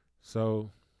 So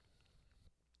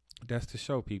that's the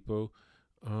show, people.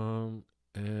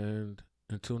 And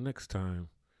until next time,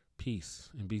 peace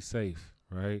and be safe,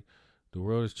 right? The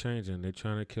world is changing. They're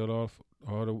trying to kill off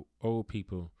all the old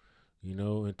people,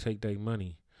 and take their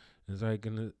money. It's like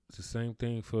it's the same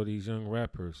thing for these young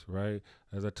rappers, right?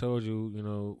 As I told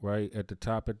you, right, at the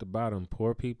top, at the bottom,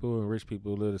 poor people and rich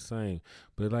people live the same.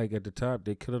 But like at the top,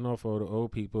 they're killing off all the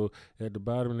old people. At the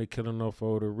bottom, they're killing off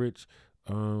all the rich,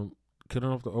 killing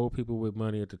off the old people with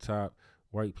money at the top,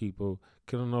 white people,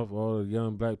 killing off all the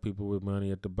young black people with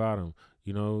money at the bottom.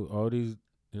 All these,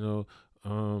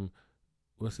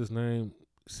 what's his name?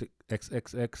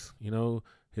 XXX,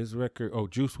 his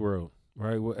record, Juice World,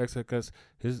 right? Well, XXX,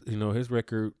 his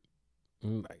record,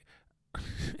 like,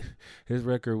 his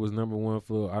record was number one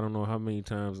for I don't know how many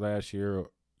times last year, or,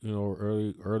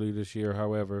 early this year,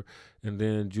 however. And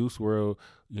then Juice World,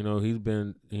 he's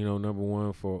been, number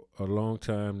one for a long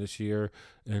time this year.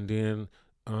 And then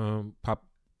Pop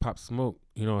Smoke,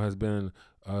 has been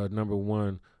number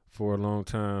one for a long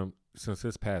time, since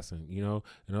his passing,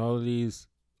 and all of these,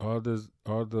 all the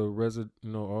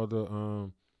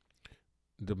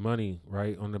money,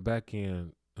 right, on the back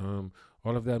end,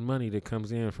 all of that money that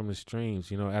comes in from the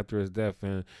streams, after his death,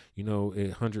 and it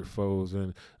hundredfolds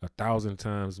and 1,000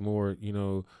 times more,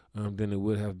 than it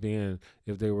would have been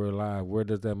if they were alive. Where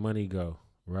does that money go,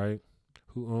 right?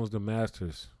 Who owns the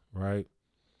masters, right?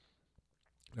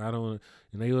 I don't,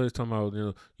 and they always talking about,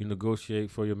 you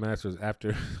negotiate for your masters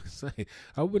after.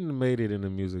 I wouldn't have made it in the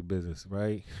music business,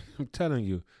 right? I'm telling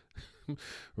you,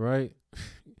 right?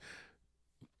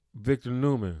 Victor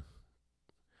Newman,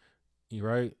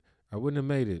 right? I wouldn't have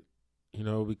made it,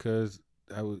 because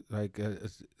I was like,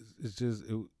 it's just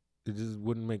it just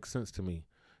wouldn't make sense to me,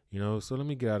 So let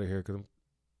me get out of here,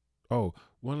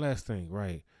 one last thing,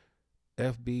 right?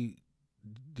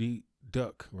 FBD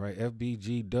Duck, right?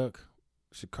 FBG Duck,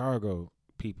 Chicago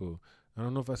people. I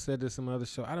don't know if I said this in my other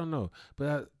show. I don't know,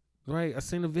 but I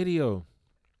seen a video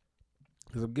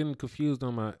because I'm getting confused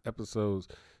on my episodes.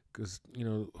 Because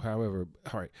however,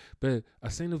 all right, but I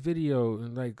seen a video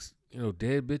and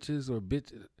dead bitches or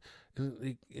bitches,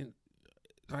 and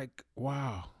like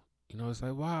wow, it's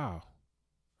like wow,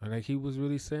 and like he was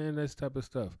really saying this type of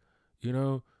stuff,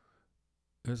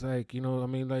 It's like I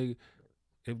mean like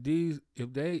if these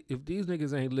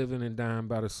niggas ain't living and dying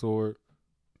by the sword,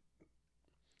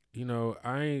 I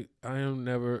ain't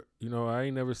never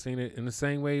seen it in the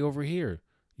same way over here,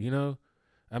 I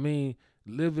mean,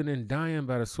 living and dying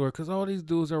by the sword, because all these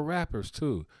dudes are rappers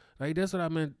too. Like, that's what I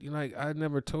meant. Like, I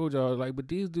never told y'all, like, but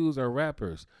these dudes are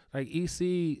rappers. Like, EC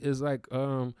is like,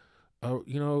 has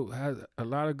a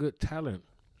lot of good talent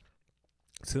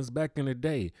since back in the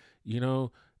day,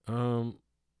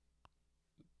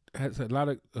 has a lot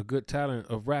of a good talent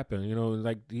of rapping,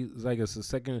 like it's like it's a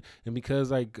second, and because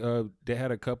they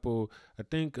had a couple, I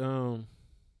think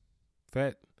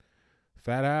Fat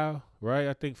Al, right?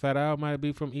 I think Fat Al might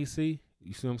be from EC.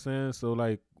 You see what I'm saying? So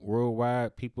like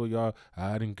worldwide people, y'all,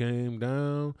 I done came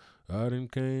down. I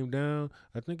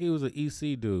think he was an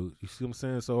EC dude. You see what I'm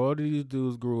saying? So all these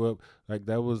dudes grew up like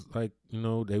that was like,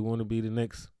 they want to be the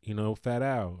next, Fat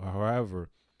Al or however.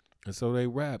 And so they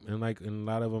rap, and a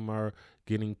lot of them are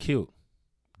getting killed,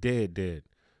 dead.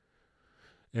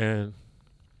 And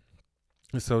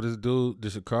so this dude,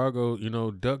 the Chicago,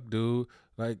 Duck dude,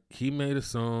 like he made a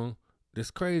song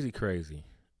that's crazy.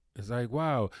 It's like,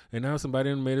 wow. And now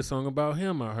somebody made a song about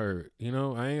him, I heard.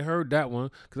 I ain't heard that one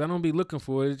because I don't be looking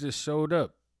for it. It just showed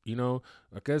up, I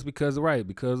guess because of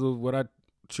what I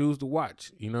choose to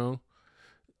watch, because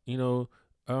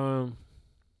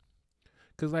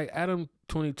like Adam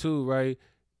 22, right?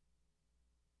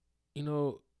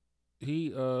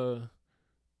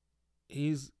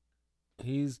 He's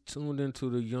tuned into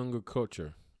the younger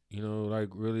culture, like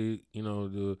really,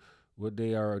 what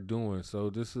they are doing. So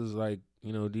this is like,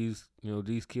 these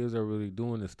kids are really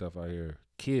doing this stuff out here.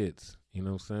 Kids, you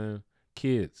know what I'm saying?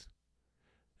 Kids.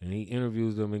 And he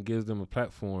interviews them and gives them a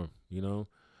platform,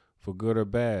 for good or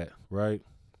bad, right?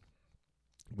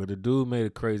 But the dude made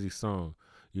a crazy song,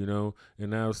 and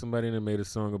now somebody that made a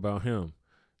song about him,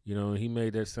 and he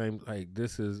made that same, like,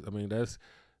 that's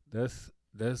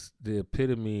the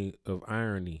epitome of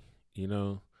irony,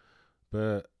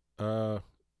 But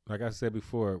like I said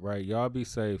before, right, y'all be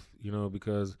safe,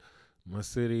 because my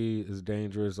city is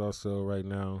dangerous also right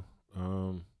now,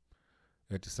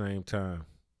 at the same time.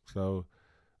 So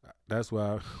that's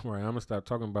why right, I'm gonna stop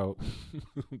talking about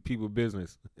people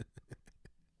business.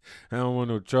 I don't want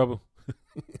no trouble.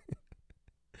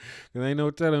 Cause ain't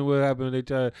no telling what happened. They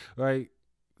try, right?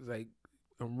 It's like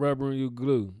I'm rubbering you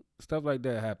glue. Stuff like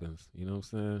that happens. You know what I'm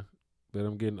saying? But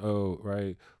I'm getting old,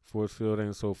 right? Force field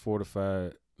ain't so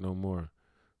fortified no more.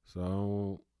 So I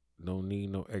don't need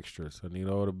no extras. I need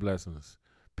all the blessings.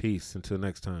 Peace. Until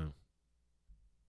next time.